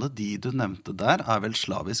alle de du nevnte der vel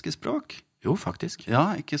slaviske språk? Jo, faktisk.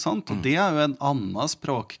 Ja, ikke sant? Og det jo en annen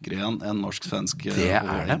språkgren enn norsk, svensk og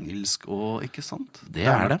engelsk, og ikke sant? Det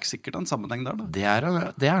nok sikkert en sammenheng der, da.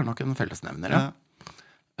 Det nok en fellesnevner, ja.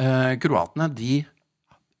 Kroatene, de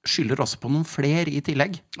skylder også på noen flere i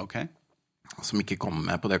tillegg. Ok. Som ikke kommer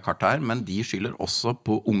med på det kartet her, men de skylder også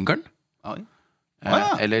på Ungarn. Oi.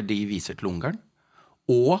 Eller de viser til Ungarn.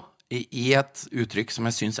 Og i et uttrykk som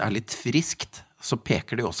jeg synes litt friskt, så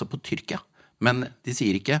peker de også på Tyrkia. Men de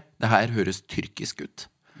sier ikke, det her høres tyrkisk ut.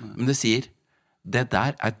 Men de sier, det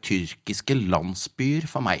der tyrkiske landsbyer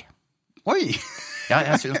for meg. Oi! Ja,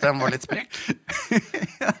 jeg synes den var litt sprek.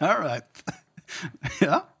 All right.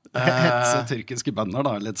 Ja. Hetse tyrkiske bønder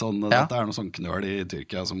da, litt sånn, dette noe sånn knøl i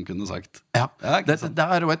Tyrkia som kunne sagt. Ja, det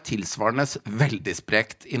jo et tilsvarende veldig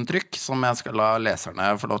sprekt inntrykk som jeg skal la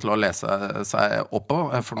leserne få lov til å lese seg opp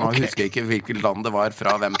på, for nå husker jeg ikke hvilket land det var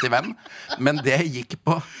fra hvem til hvem, men det gikk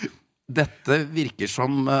på, dette virker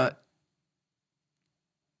som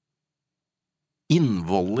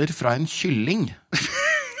innvoller fra en kylling.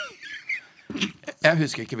 Jeg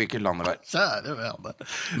husker ikke hvilket land det var. Kjære vene.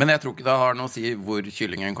 Men jeg tror ikke det har noe å si hvor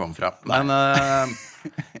kyllingen kom fra. Men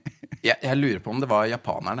jeg lurer på om det var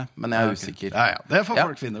japanerne, men jeg usikker. Ja, det får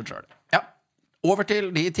folk finne ut selv. Ja. Over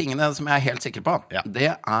til de tingene som jeg helt sikker på. Ja.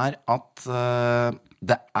 Det at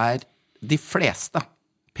de fleste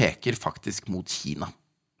peker faktisk mot Kina.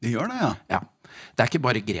 De gjør det, ja. Ja. Det ikke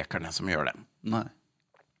bare grekerne som gjør det. Nei.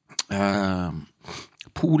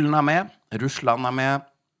 Polen med, Russland med,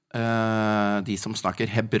 de som snakker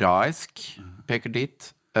hebraisk peker dit,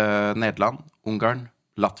 Nederland, Ungarn,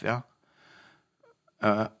 Latvia.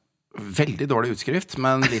 Veldig dårlig utskrift,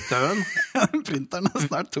 men litt øen. Printeren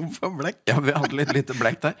snart tom for blekk. Ja, vi hadde litt lite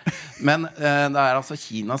blekk der. Men det altså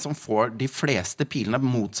Kina som får de fleste pilene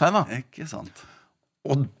mot seg, da. Ikke sant.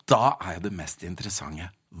 Og da jo det mest interessante.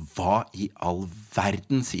 Hva i all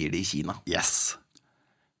verden sier de i Kina? Yes.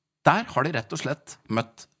 Der har de rett og slett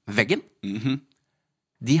møtt veggen.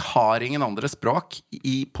 De har ingen andre språk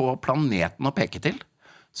på planeten å peke til.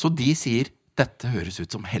 Så de sier, dette høres ut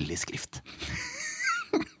som hellig skrift.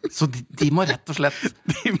 Så de må rett og slett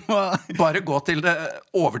bare gå til det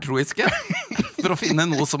overtroiske for å finne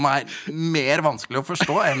noe som mer vanskelig å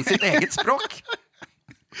forstå enn sitt eget språk.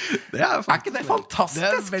 Det ikke det fantastisk?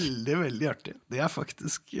 Det veldig, veldig artig. Det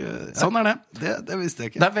faktisk Sånn det. Det visste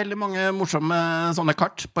jeg ikke. Det veldig mange morsomme sånne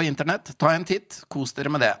kart på internett. Ta en titt, kos dere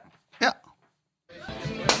med det. Ja.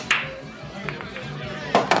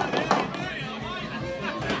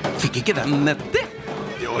 Fikk ikke den nedi?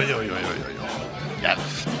 Jo.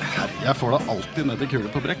 Jeg får da alltid ned i kule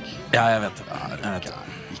på brekk. Ja, jeg vet det.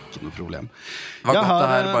 Ikke noe problem. Det var godt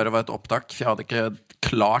det her bare var et opptak, for jeg hadde ikke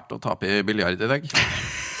klart å tape i biljard i dag.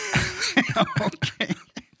 Ok.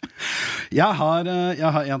 Jeg har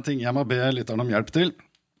en ting jeg må be lytterne om hjelp til.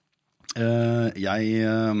 Jeg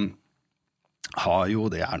har jo,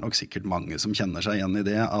 det nok sikkert mange som kjenner seg igjen i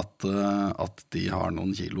det, at de har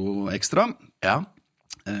noen kilo ekstra. Ja.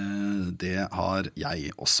 Det har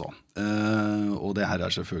jeg også. Og det her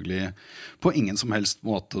selvfølgelig på ingen som helst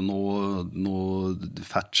måte noe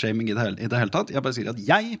fat-shaming i det hele tatt. Jeg bare sier at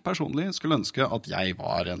jeg personlig skulle ønske at jeg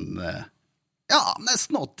var en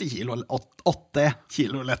nesten 80 kilo, 80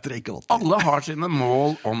 kilo lettere, ikke 80. Alle har sine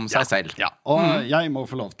mål om seg selv. Ja, og jeg må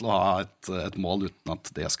få lov til å ha et mål uten at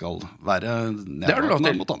det skal være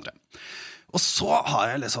nedlatende mot andre. Og så har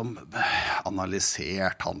jeg liksom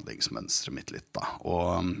analysert handlingsmønstret mitt litt da,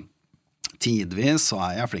 og tidvis så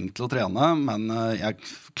jeg flink til å trene, men jeg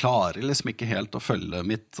klarer liksom ikke helt å følge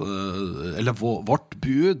vårt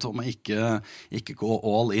bud om å ikke gå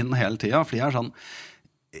all in hele tiden, fordi jeg sånn,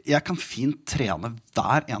 jeg kan fint trene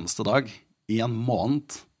hver eneste dag i en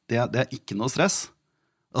måned. Det ikke noe stress.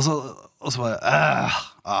 Og så bare,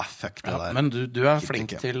 fuck det der. Men du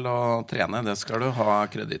flink til å trene, det skal du ha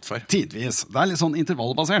kreditt for. Tidvis. Det litt sånn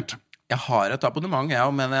intervallbasert. Jeg har et abonnement,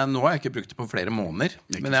 men nå har jeg ikke brukt det på flere måneder.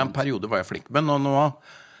 Men i en periode var jeg flink. Men nå har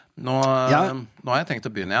jeg tenkt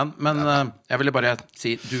å begynne igjen. Men jeg ville bare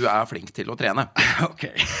si, du flink til å trene. Ok,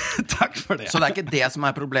 takk for det. Så det ikke det som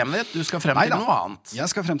problemet ditt? Du skal frem til noe annet. Jeg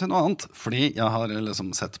skal frem til noe annet, fordi jeg har liksom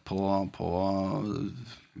sett på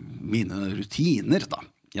mine rutiner da,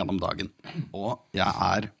 gjennom dagen. Og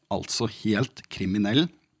jeg altså helt kriminell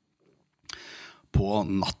på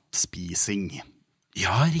nattspising.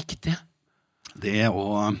 Ja, riktig. Det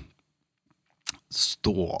å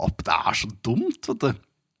stå opp, det så dumt, vet du.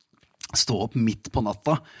 Stå opp midt på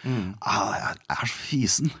natta. Jeg så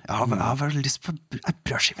fysen. Jeg har veldig lyst på en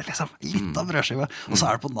brødskive, liksom. Litt av brødskive. Og så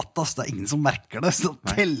det på natta, så det ingen som merker det, så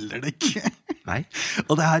teller det ikke. Nei.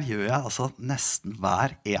 Og det her gjør jeg altså nesten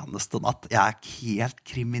hver eneste natt. Jeg helt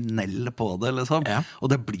kriminell på det, liksom. Ja.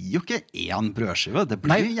 Og det blir jo ikke én brødskive, det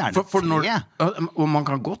blir jo gjerne for når, 3. og man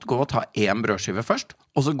kan godt gå og ta en brødskive først,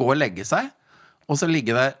 og så gå og legge seg, og så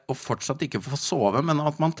ligge der og fortsatt ikke få sove, men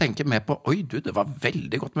at man tenker mer på, oi du, det var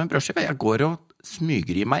veldig godt med en brødskive. Jeg går og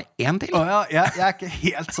smyger i meg en til. Jeg er ikke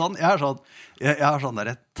helt sånn. Jeg har sånn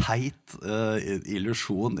der teit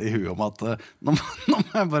illusjon i huet om at nå må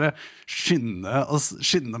jeg bare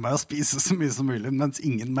skynde meg å spise så mye som mulig, mens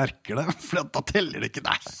ingen merker det, for da teller det ikke.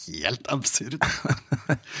 Det er helt absurd.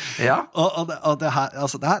 Ja. Og det her,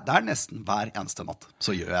 altså det er nesten hver eneste natt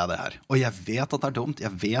så gjør jeg det her. Og jeg vet at det er dumt.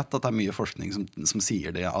 Jeg vet at det er mye forskning som sier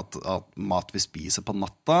det, at mat vi spiser på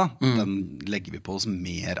natta, den legger vi på oss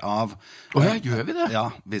mer av. Ja, gjør vi det? Ja,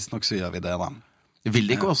 visst nok så gjør vi det da. Vil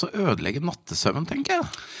det ikke også ødelegge nattesøvn, tenker jeg?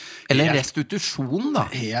 Eller restitusjon, da?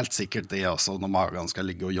 Helt sikkert det også, når magen skal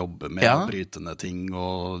ligge og jobbe med å bryte ned ting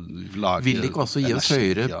og lage. Vil det ikke også gi oss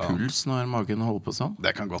høyere ja. puls når magen holder på sånn?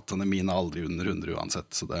 Det kan godt hende. Mine er aldri under 100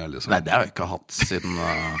 uansett, så det er liksom... Nei, det har jeg ikke hatt siden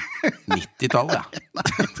 90-tallet, ja.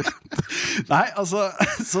 Nei, altså,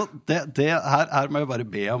 så det her må jeg bare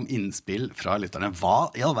be om innspill fra lytterne.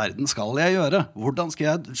 Hva i all verden skal jeg gjøre? Hvordan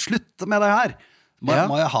skal jeg slutte med det her? Må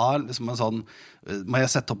jeg ha liksom en sånn, må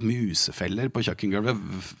jeg sette opp musefeller på kjøkkengulvet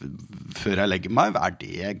før jeg legger meg? Er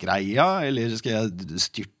det greia? Eller skal jeg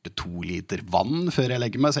styrte 2 liter vann før jeg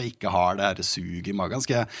legger meg, så jeg ikke har det her sug i magen?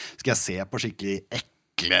 Skal jeg se på skikkelig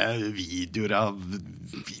ekle videoer av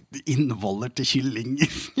innvoller til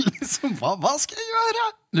kyllinger? Liksom, hva skal jeg gjøre?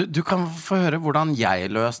 Du kan få høre hvordan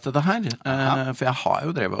jeg løste det her. For jeg har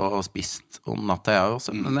jo drevet og spist om natta jeg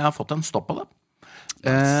også, men jeg har fått en stopp på det.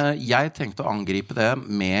 Jeg tenkte å angripe det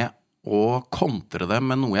med å kontre det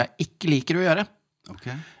med noe jeg ikke liker å gjøre.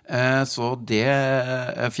 Okay. For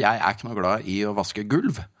jeg er ikke noe glad i å vaske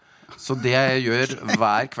gulv. Så det jeg gjør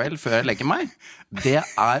hver kveld før jeg legger meg, det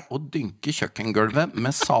er å dynke kjøkkengulvet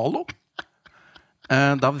med Zalo.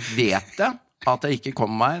 Da vet jeg at jeg ikke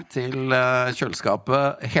kommer meg til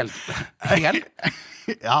kjøleskapet helt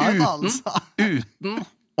uten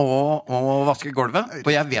å vaske gulvet.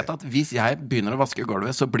 Og jeg vet at hvis jeg begynner å vaske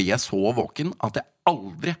gulvet, så blir jeg så våken at jeg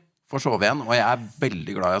aldri får sove igjen. Og jeg er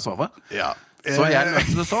veldig glad i å sove. Ja. Så jeg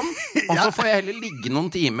løser det sånn. Og så får jeg heller ligge noen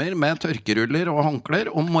timer med tørkeruller og håndklær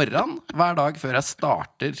om morgenen hver dag før jeg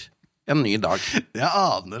starter en ny dag. Jeg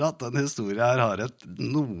aner at den historien her har et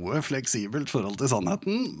noe fleksibelt forhold til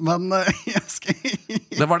sannheten, men jeg skal...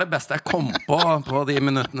 Det var det beste jeg kom på de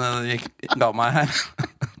minuttene de ga meg her.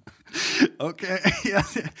 Ok,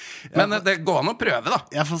 men det går an å prøve, da.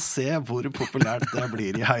 Jeg får se hvor populært det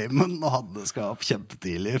blir i heimen. Og hadde skal opp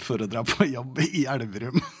kjempetidlig for å dra på jobb i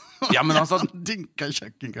Elverum. Ja, men altså,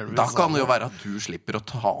 da kan det jo være at du slipper å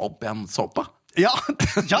ta opp en såpe. Ja,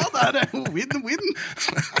 det er win-win.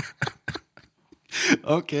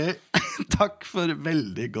 Ok, takk for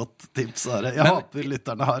veldig godt tips, Are. Jeg håper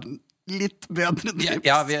lytterne har en litt bedre tips.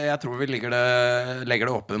 Ja, jeg tror vi legger det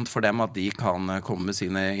åpent for dem at de kan komme med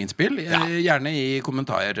sine innspill. Gjerne i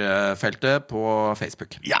kommentarfeltet på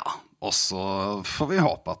Facebook. Ja, og så får vi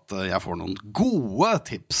håpe at jeg får noen gode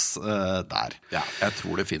tips der. Ja, jeg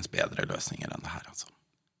tror det finnes bedre løsninger enn det her, altså.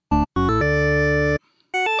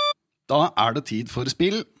 Da er det tid for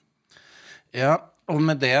spill. Ja, og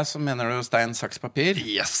med det så mener du stein, saks, papir?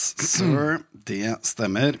 Yes, sir. Det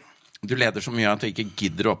stemmer. Du leder så mye at du ikke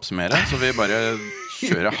gidder å oppsummere, så vi bare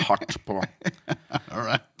kjører hardt på. All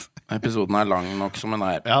right. Episoden er lang nok som den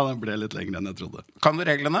er. Ja, den ble litt lengre enn jeg trodde. Kan du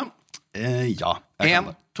reglene? Ja.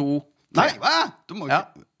 1, 2, 3. Nei, hva? Du må ikke...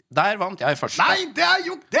 Ja, der vant jeg først. Nei,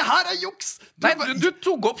 det her er juks! Nei, du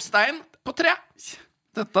tok opp stein på 3.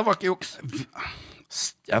 Dette var ikke juks.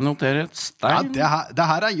 Jeg noterer et stein. Ja, det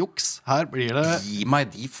her er juks. Her blir det... Gi meg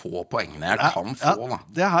de få poengene jeg kan få, da.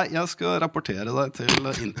 Det her, jeg skal rapportere deg til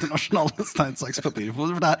internasjonale stein, saks,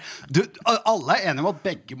 papir-foder. For det her, alle er enige om at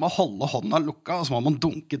begge må holde hånda lukka, og så må man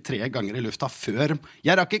dunke 3 ganger i lufta før.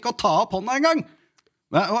 Jeg rakk ikke å ta opp hånda en gang.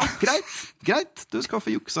 Men, greit. Du skal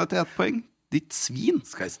få juksa til 1 poeng. Ditt svin.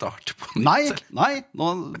 Skal jeg starte på nytt? Nei.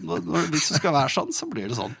 Hvis du skal være sånn, så blir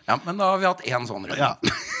det sånn. Ja, men da har vi hatt 1 sånn runde. Ja.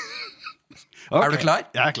 Okay. Er du klar?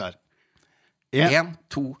 Jeg er klar. 1,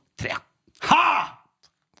 2, 3. Ha!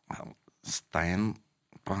 Stein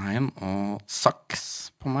på Hein og saks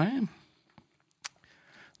på meg.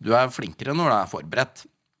 Du er flinkere når du er forberedt.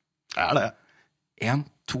 Jeg er det. 1,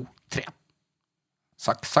 2, 3.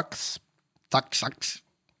 Saks, saks. Takk, saks.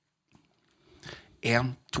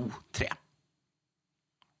 1, 2, 3.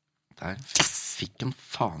 Der fikk en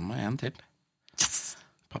faen meg en til.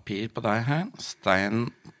 Papir på deg her. Stein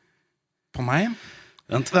på meg.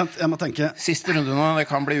 Vent, jeg må tenke. Siste runde nå, det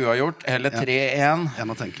kan bli uavgjort. Eller 3-1. Jeg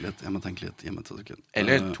må tenke litt.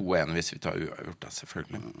 Eller 2-1 hvis vi tar uavgjort, da,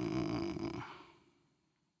 selvfølgelig.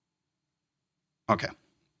 Ok.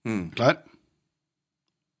 Klar?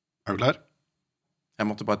 Er du klar? Jeg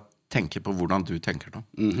måtte bare tenke på hvordan du tenker nå.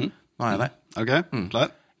 Nå er jeg der. Ok,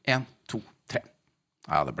 klar? 1, 2, 3.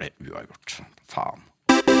 Ja, det ble uavgjort. Faen.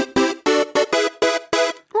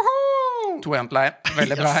 2-1 til deg.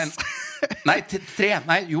 Veldig bra, Hein. Nei, 3.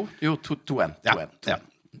 Nei, jo, 2-1. Ja.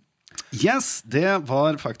 Yes, det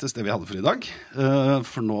var faktisk det vi hadde for i dag.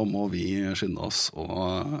 For nå må vi skynde oss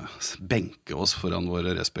og benke oss foran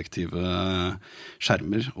våre respektive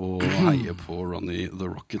skjermer og heie på Ronny the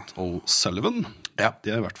Rocket O'Sullivan. Ja.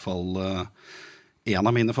 Det er i hvert fall en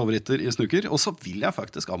av mine favoritter i snooker. Og så vil jeg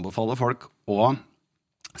faktisk anbefale folk å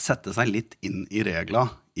sette seg litt inn i regla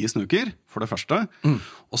i snooker, for det første.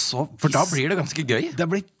 Og så, for da blir det ganske gøy. Det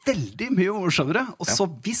blir veldig mye morsommere. Og så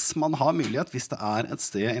hvis man har mulighet, hvis det er et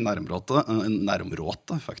sted i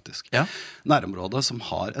nærområdet faktisk, nærområdet som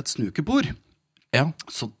har et snookerbord,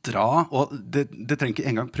 så dra, og det trenger ikke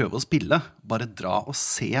engang prøve å spille, bare dra og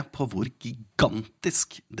se på hvor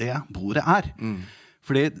gigantisk det bordet er.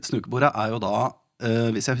 Fordi snookerbordet er jo da,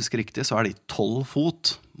 hvis jeg husker riktig, så er de 12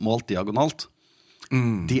 fot målt diagonalt.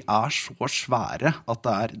 De er så svære at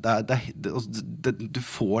du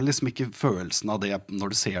får liksom ikke følelsen av det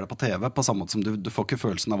når du ser det på TV, på samme måte som du får ikke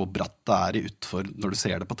følelsen av hvor bratt det er i utfor når du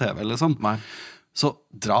ser det på TV, liksom. Nei. Så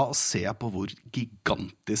dra og se på hvor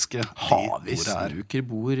gigantiske har vi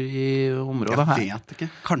snookerbord i området her? Jeg vet ikke.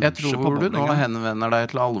 Kanskje jeg tror du nå henvender deg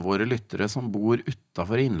til alle våre lyttere som bor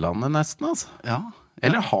utenfor innlandet nesten, altså. Ja.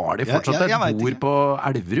 Eller har de fortsatt et bord på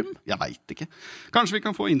Elverum? Jeg vet ikke. Kanskje vi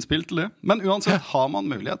kan få innspill til det. Men uansett, har man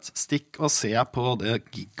mulighet, stikk og se på det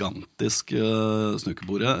gigantiske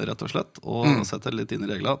snookerbordet, rett og slett, og sette litt inn i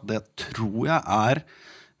regla. Det tror jeg er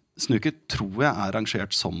snooker tror jeg er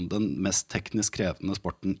rangert som den mest teknisk krevende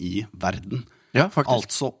sporten i verden. Ja, faktisk.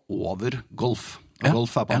 Altså over golf. Og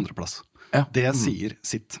golf er på andre plass. Ja. Det sier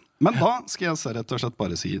sitt. Men da skal jeg rett og slett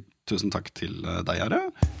bare si tusen takk til deg, Are.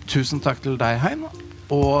 Tusen takk til deg, Hein.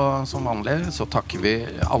 Og som vanlig så takker vi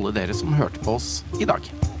alle dere som hørte på oss i dag.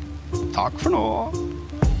 Takk for nå.